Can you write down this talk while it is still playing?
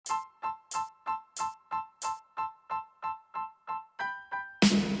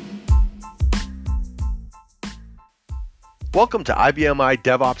Welcome to IBM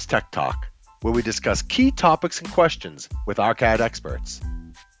DevOps Tech Talk, where we discuss key topics and questions with ARCAD experts.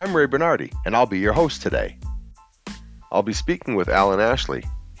 I'm Ray Bernardi, and I'll be your host today. I'll be speaking with Alan Ashley.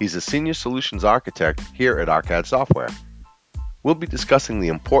 He's a Senior Solutions Architect here at ARCAD Software. We'll be discussing the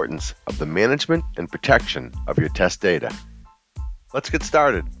importance of the management and protection of your test data. Let's get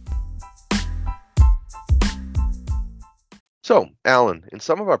started. So, Alan, in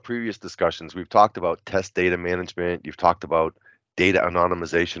some of our previous discussions, we've talked about test data management, you've talked about data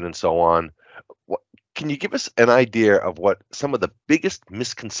anonymization and so on. Can you give us an idea of what some of the biggest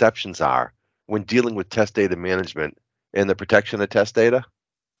misconceptions are when dealing with test data management and the protection of test data?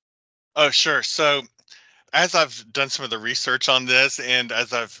 Oh, sure. So as I've done some of the research on this and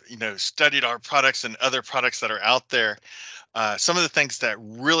as I've studied our products and other products that are out there, some of the things that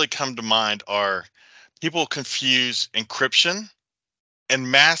really come to mind are people confuse encryption and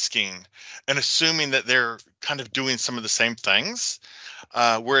masking and assuming that they're kind of doing some of the same things.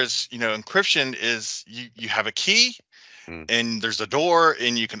 Whereas, encryption is you have a key and there's a door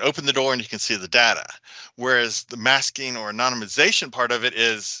and you can open the door and you can see the data. Whereas the masking or anonymization part of it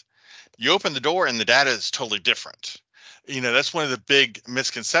is you open the door and the data is totally different. That's one of the big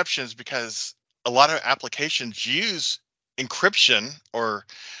misconceptions because a lot of applications use encryption or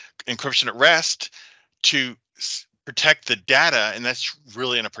encryption at rest to protect the data, and that's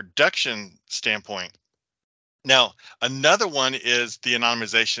really in a production standpoint. Now, another one is the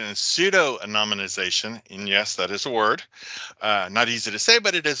anonymization and pseudo-anonymization, and yes, that is a word. Not easy to say,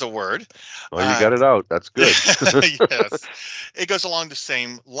 but it is a word. Well, you got it out. That's good. Yes. It goes along the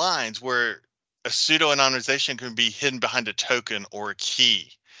same lines where a pseudo-anonymization can be hidden behind a token or a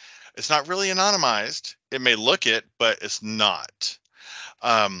key. It's not really anonymized. It may look it, but it's not.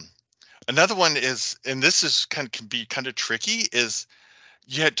 Another one is, and this is can be kind of tricky, is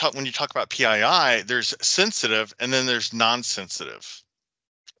when you talk about PII, there's sensitive and then there's non-sensitive,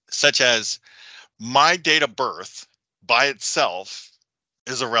 such as my date of birth by itself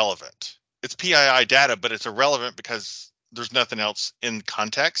is irrelevant. It's PII data, but it's irrelevant because there's nothing else in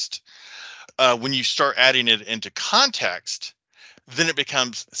context. When you start adding it into context, then it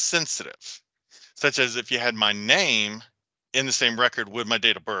becomes sensitive, such as if you had my name in the same record with my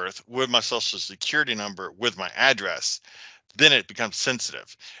date of birth, with my social security number, with my address, then it becomes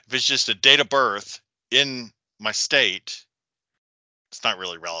sensitive. If it's just a date of birth in my state, it's not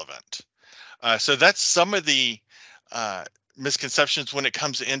really relevant. So that's some of the misconceptions when it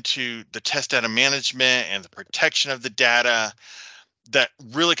comes into the test data management and the protection of the data that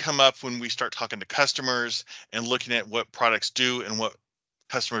really come up when we start talking to customers and looking at what products do and what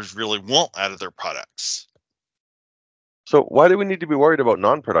customers really want out of their products. So why do we need to be worried about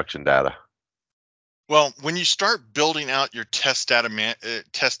non-production data? Well, when you start building out your test data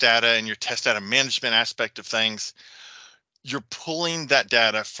and your test data management aspect of things, you're pulling that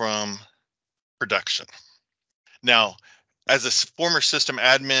data from production. Now, as a former system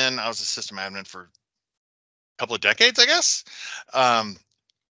admin, I was a system admin for a couple of decades, I guess.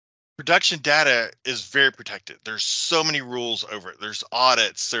 Production data is very protected. There's so many rules over it. There's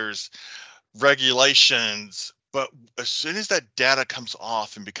audits, there's regulations. But as soon as that data comes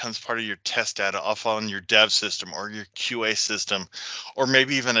off and becomes part of your test data off on your dev system or your QA system, or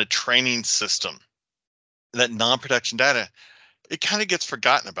maybe even a training system, that non-production data, it kind of gets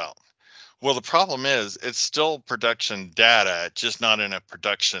forgotten about. Well, the problem is it's still production data, just not in a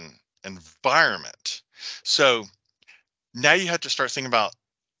production environment. So now you have to start thinking about,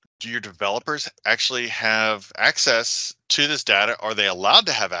 do your developers actually have access to this data? Are they allowed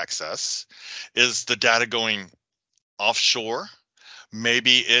to have access? Is the data going offshore?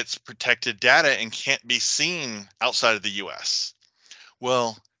 Maybe it's protected data and can't be seen outside of the US.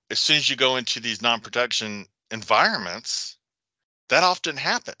 Well, as soon as you go into these non-production environments, that often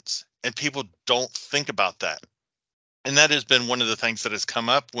happens and people don't think about that. And that has been one of the things that has come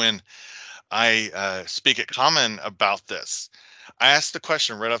up when I speak at Common about this. I asked the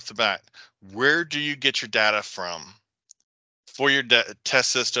question right off the bat, where do you get your data from for your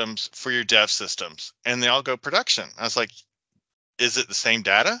test systems, for your dev systems? And they all go production. I was like, is it the same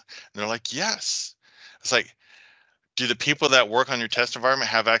data? And they're like, yes. It's like, do the people that work on your test environment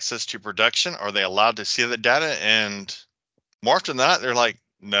have access to production? Are they allowed to see the data? And more often than not, they're like,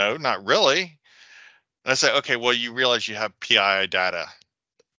 no, not really. And I say, okay, well, you realize you have PII data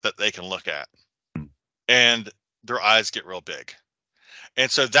that they can look at. And their eyes get real big. And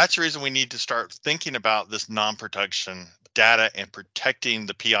so that's the reason we need to start thinking about this non-production data and protecting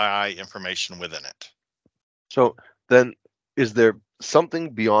the PII information within it. So then, is there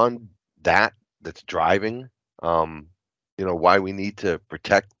something beyond that that's driving, why we need to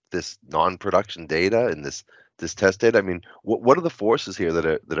protect this non-production data and this this test data? I mean, what are the forces here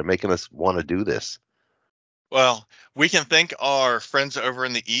that are making us want to do this? Well, we can thank our friends over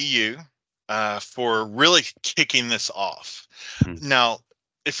in the EU for really kicking this off. Hmm. Now,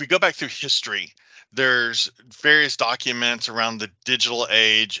 if we go back through history, there's various documents around the digital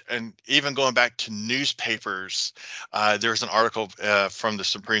age, and even going back to newspapers. There's an article from the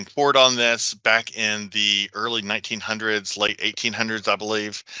Supreme Court on this back in the early 1900s, late 1800s, I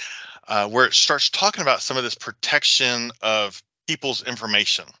believe, where it starts talking about some of this protection of people's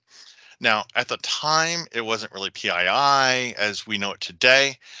information. Now, at the time, it wasn't really PII as we know it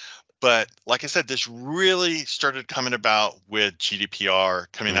today. But like I said, this really started coming about with GDPR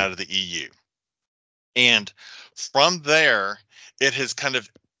coming Mm. out of the EU. And from there, it has kind of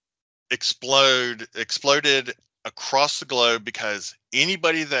exploded across the globe because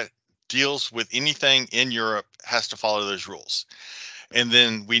anybody that deals with anything in Europe has to follow those rules. And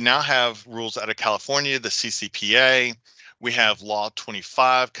then we now have rules out of California, the CCPA. We have Law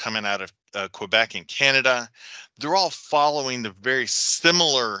 25 coming out of Quebec in Canada. They're all following the very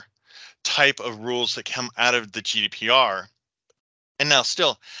similar type of rules that come out of the GDPR. And now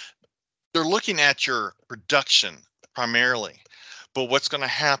still, they're looking at your production primarily. But what's going to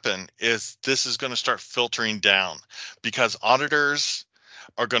happen is this is going to start filtering down because auditors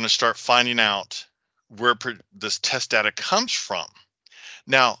are going to start finding out where this test data comes from.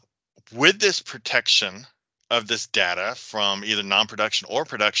 Now, with this protection of this data from either non-production or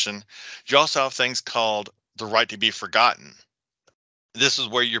production, you also have things called the right to be forgotten. This is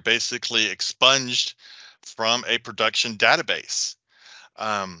where you're basically expunged from a production database.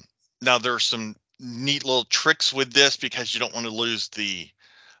 Now, there are some neat little tricks with this because you don't want to lose the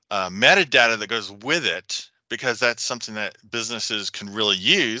metadata that goes with it, because that's something that businesses can really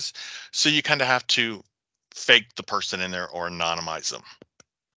use. So you kind of have to fake the person in there or anonymize them.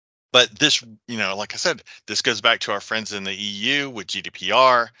 But this, like I said, this goes back to our friends in the EU with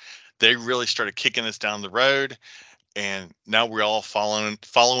GDPR. They really started kicking this down the road. And now we're all following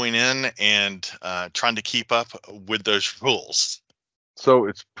in and trying to keep up with those rules. So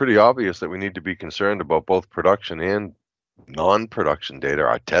it's pretty obvious that we need to be concerned about both production and non-production data,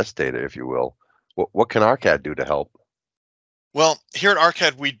 our test data, if you will. What can ARCAD do to help? Well, here at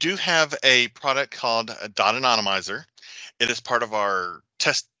ARCAD, we do have a product called DOT Anonymizer. It is part of our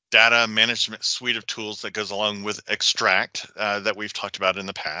test data management suite of tools that goes along with Extract that we've talked about in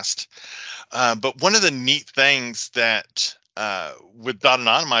the past. But one of the neat things that with DOT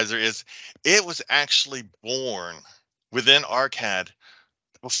Anonymizer is it was actually born within ARCAD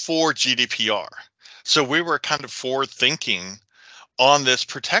before GDPR. So we were kind of forward thinking on this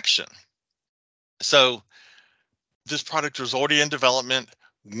protection. So this product was already in development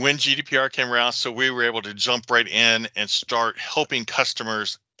when GDPR came around. So we were able to jump right in and start helping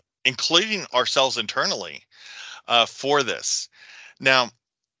customers, including ourselves internally, for this. Now,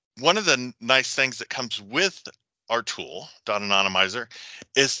 one of the nice things that comes with our tool, DOT Anonymizer,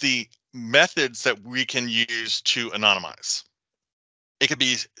 is the methods that we can use to anonymize. It could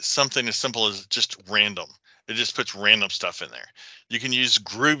be something as simple as just random. It just puts random stuff in there. You can use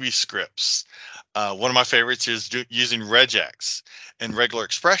Groovy scripts. One of my favorites is using regex and regular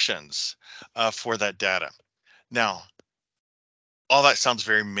expressions for that data. Now, all that sounds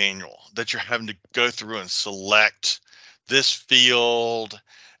very manual, that you're having to go through and select this field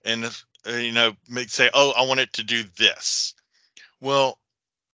and say, oh, I want it to do this. Well,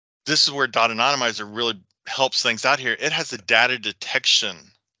 this is where DOT Anonymizer really helps things out here. It has a data detection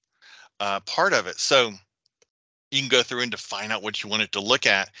part of it. So you can go through and define out what you want it to look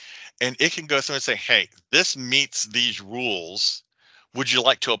at, and it can go through and say, hey, this meets these rules. Would you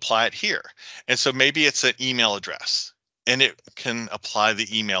like to apply it here? And so maybe it's an email address, and it can apply the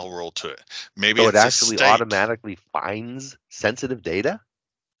email rule to it. Maybe So it's it actually a state. automatically finds sensitive data?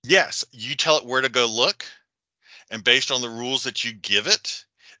 Yes, you tell it where to go look, and based on the rules that you give it,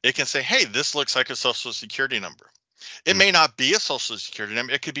 it can say, hey, this looks like a social security number. It may not be a social security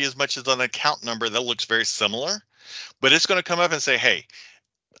number. It could be as much as an account number that looks very similar, but it's going to come up and say, hey,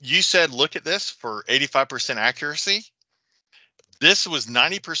 you said look at this for 85% accuracy. This was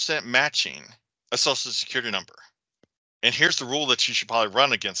 90% matching a social security number. And here's the rule that you should probably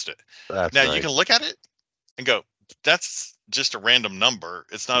run against it. That's now nice. You can look at it and go, that's just a random number.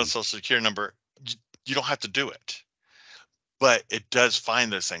 It's not a social security number. You don't have to do it. But it does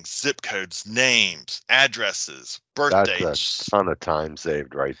find those things: zip codes, names, addresses, birth That's dates. a ton of time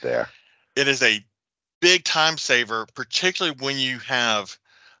saved right there. It is a big time saver, particularly when you have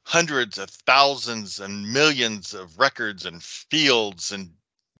hundreds of thousands and millions of records and fields and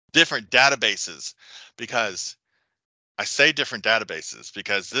different databases. Because I say different databases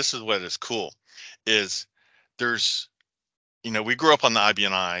because this is what is cool, is there's, we grew up on the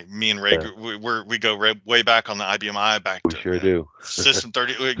IBM. Me and Ray, we go way back on the IBM back We to sure do. System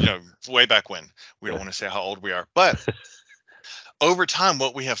 30, way back when. We don't want to say how old we are, but over time,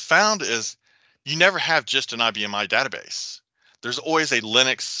 what we have found is you never have just an IBM database. There's always a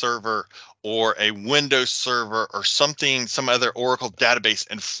Linux server or a Windows server or something, some other Oracle database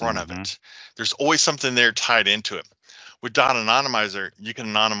in front of it. There's always something there tied into it. With DOT Anonymizer, you can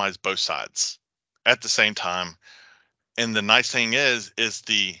anonymize both sides at the same time. And the nice thing is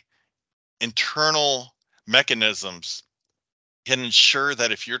the internal mechanisms can ensure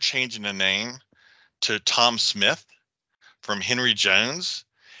that if you're changing a name to Tom Smith from Henry Jones,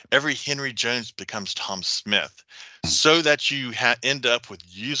 every Henry Jones becomes Tom Smith, so that you end up with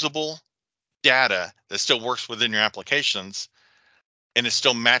usable data that still works within your applications and is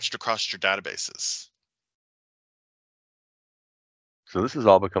still matched across your databases. So this is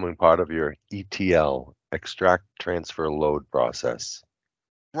all becoming part of your ETL, extract, transfer, load process.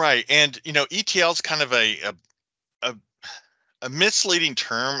 Right. And, ETL is kind of a misleading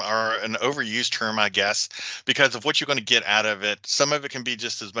term, or an overused term, I guess, because of what you're going to get out of it. Some of it can be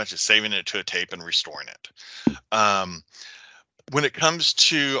just as much as saving it to a tape and restoring it. When it comes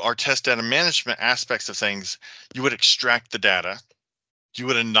to our test data management aspects of things, you would extract the data, you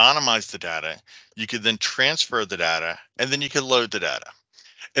would anonymize the data, you could then transfer the data, and then you could load the data.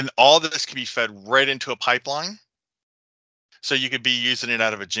 And all of this can be fed right into a pipeline. So you could be using it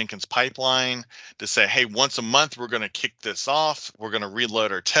out of a Jenkins pipeline to say, hey, once a month, we're going to kick this off. We're going to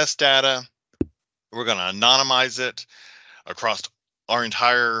reload our test data. We're going to anonymize it across our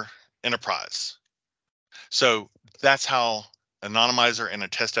entire enterprise. So that's how Anonymizer and a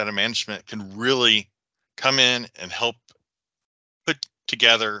test data management can really come in and help put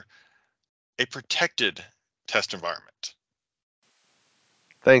together a protected test environment.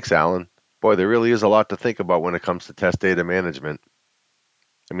 Thanks, Alan. Boy, there really is a lot to think about when it comes to test data management.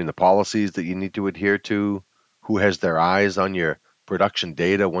 I mean, the policies that you need to adhere to, who has their eyes on your production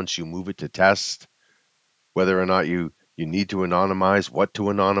data once you move it to test, whether or not you need to anonymize, what to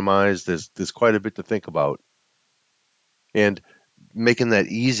anonymize. There's quite a bit to think about. And making that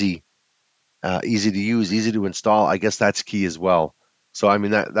easy to use, easy to install, I guess that's key as well. So, I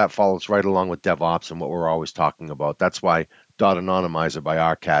mean, that follows right along with DevOps and what we're always talking about. That's why DOT Anonymizer by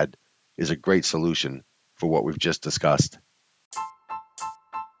ARCAD is a great solution for what we've just discussed.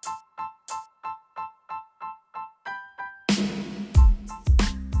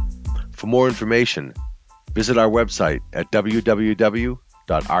 For more information, visit our website at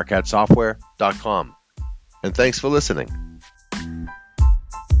www.arcadsoftware.com. And thanks for listening.